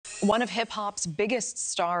One of hip-hop's biggest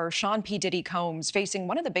stars, Sean P. Diddy Combs, facing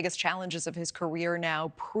one of the biggest challenges of his career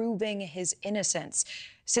now, proving his innocence.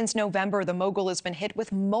 Since November, the mogul has been hit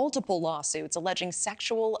with multiple lawsuits alleging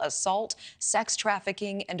sexual assault, sex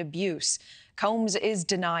trafficking, and abuse. Combs is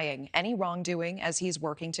denying any wrongdoing as he's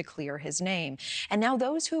working to clear his name. And now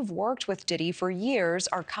those who've worked with Diddy for years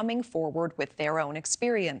are coming forward with their own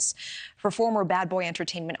experience. For former Bad Boy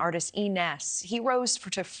Entertainment artist E.Ness, he rose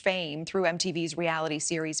to fame through MTV's reality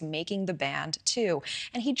series Making the Band 2.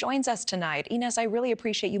 And he joins us tonight. E.Ness, I really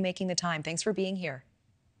appreciate you making the time. Thanks for being here.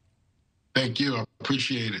 Thank you. I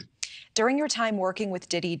appreciate it. During your time working with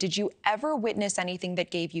Diddy, did you ever witness anything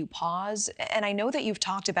that gave you pause? And I know that you've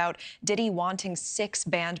talked about Diddy wanting 6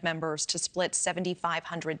 band members to split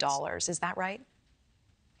 $7,500. Is that right?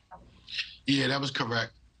 Yeah, that was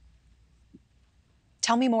correct.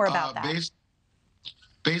 Tell me more about that.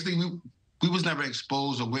 Basically, we was never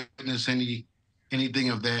exposed or witnessed anything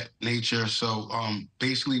of that nature. So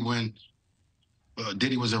basically, when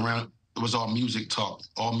Diddy was around, it was all music talk,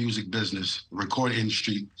 all music business, recording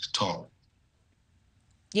industry talk.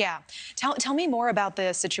 Yeah. Tell me more about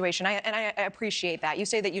the situation. I appreciate that. You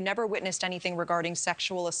say that you never witnessed anything regarding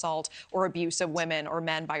sexual assault or abuse of women or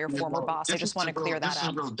men by your former boss. I just want to clear that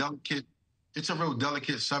up. It's a real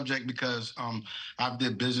delicate subject because I've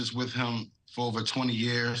did business with him for over 20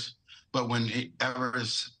 years. But whenever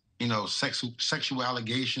it's, sexual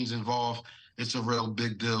allegations involved, it's a real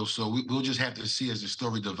big deal. So we'll just have to see as the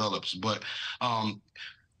story develops. But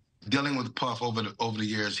dealing with Puff over the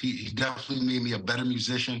years, he definitely made me a better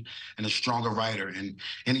musician and a stronger writer. And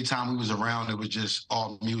anytime we was around, it was just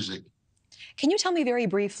all music. Can you tell me very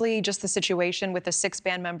briefly just the situation with the 6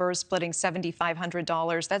 band members splitting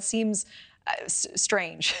 $7,500? That seems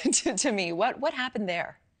strange to me. What happened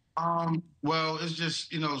there? Well, it's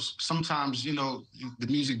just, sometimes, the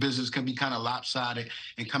music business can be kind of lopsided,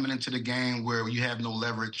 and coming into the game where you have no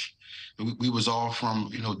leverage. We was all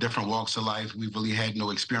from, different walks of life. We really had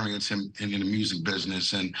no experience in the music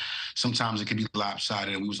business. And sometimes it can be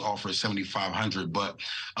lopsided, and we was offered 7,500. But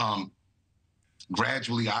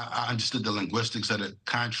gradually, I understood the linguistics of the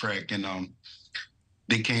contract, and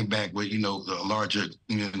they came back with, a larger,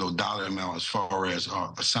 dollar amount as far as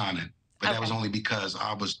signing. But okay. That was only because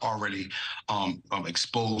I was already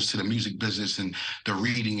exposed to the music business and the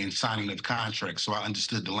reading and signing of contracts. So I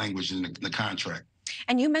understood the language in the contract.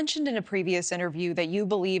 And you mentioned in a previous interview that you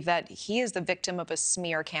believe that he is the victim of a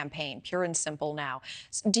smear campaign, pure and simple now.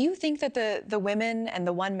 Do you think that the women and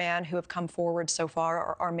the one man who have come forward so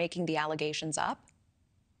far are making the allegations up?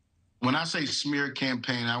 When I say smear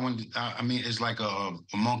campaign, I mean, it's like a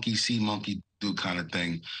monkey see, monkey do kind of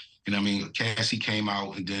thing. Cassie came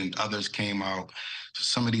out and then others came out.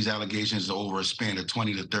 Some of these allegations are over a span of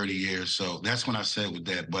 20 to 30 years. So that's when I said with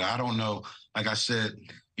that. But I don't know. Like I said,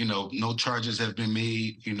 no charges have been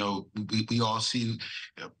made. We all see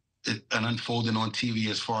it unfolding on TV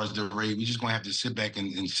as far as the raid. We're just going to have to sit back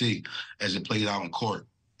and see as it plays out in court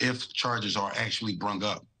if charges are actually brung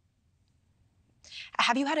up.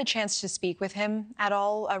 Have you had a chance to speak with him at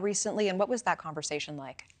all recently? And what was that conversation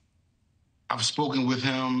like? I've spoken with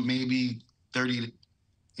him maybe 30,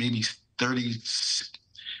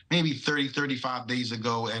 35 days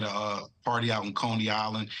ago at a party out in Coney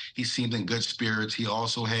Island. He seemed in good spirits. He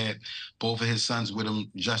also had both of his sons with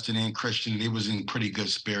him, Justin and Christian. They was in pretty good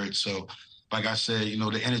spirits. So, like I said,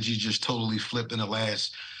 the energy just totally flipped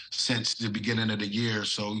since the beginning of the year.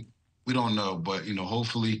 So we don't know, but,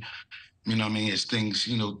 hopefully, as things,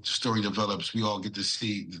 the story develops, we all get to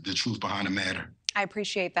see the truth behind the matter. I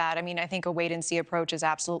appreciate that. I think a wait-and-see approach is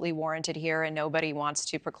absolutely warranted here, and nobody wants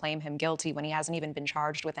to proclaim him guilty when he hasn't even been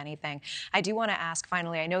charged with anything. I do want to ask,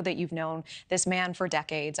 finally, I know that you've known this man for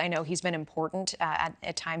decades. I know he's been important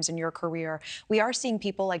at times in your career. We are seeing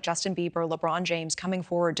people like Justin Bieber, LeBron James coming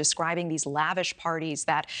forward describing these lavish parties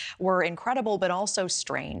that were incredible but also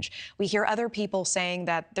strange. We hear other people saying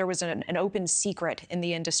that there was an open secret in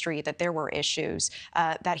the industry, that there were issues,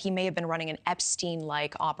 that he may have been running an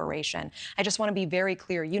Epstein-like operation. I just want to be very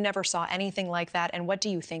clear, you never saw anything like that, and what do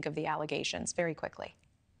you think of the allegations, very quickly?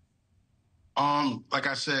 Like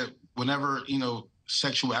I said, whenever,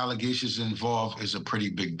 sexual allegations involved is a pretty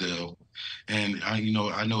big deal. And, I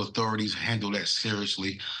know authorities handle that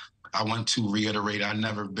seriously. I want to reiterate, I've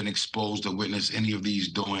never been exposed to witness any of these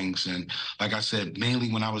doings. And like I said, mainly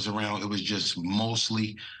when I was around, it was just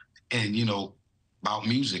mostly, and, about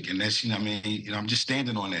music. And that's, I'm just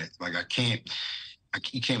standing on that. Like, I can't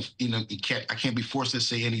be forced to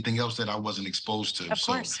say anything else that I wasn't exposed to. Of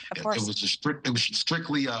course. It was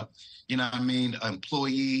strictly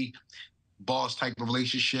employee boss type of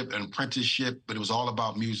relationship, an apprenticeship, but it was all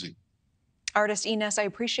about music. Artist E.Ness, I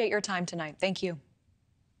appreciate your time tonight. Thank you.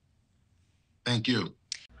 Thank you.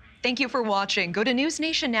 Thank you for watching. Go to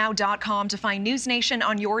newsnationnow.com to find News Nation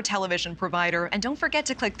on your television provider. And don't forget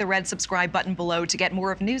to click the red subscribe button below to get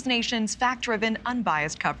more of News Nation's fact-driven,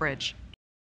 unbiased coverage.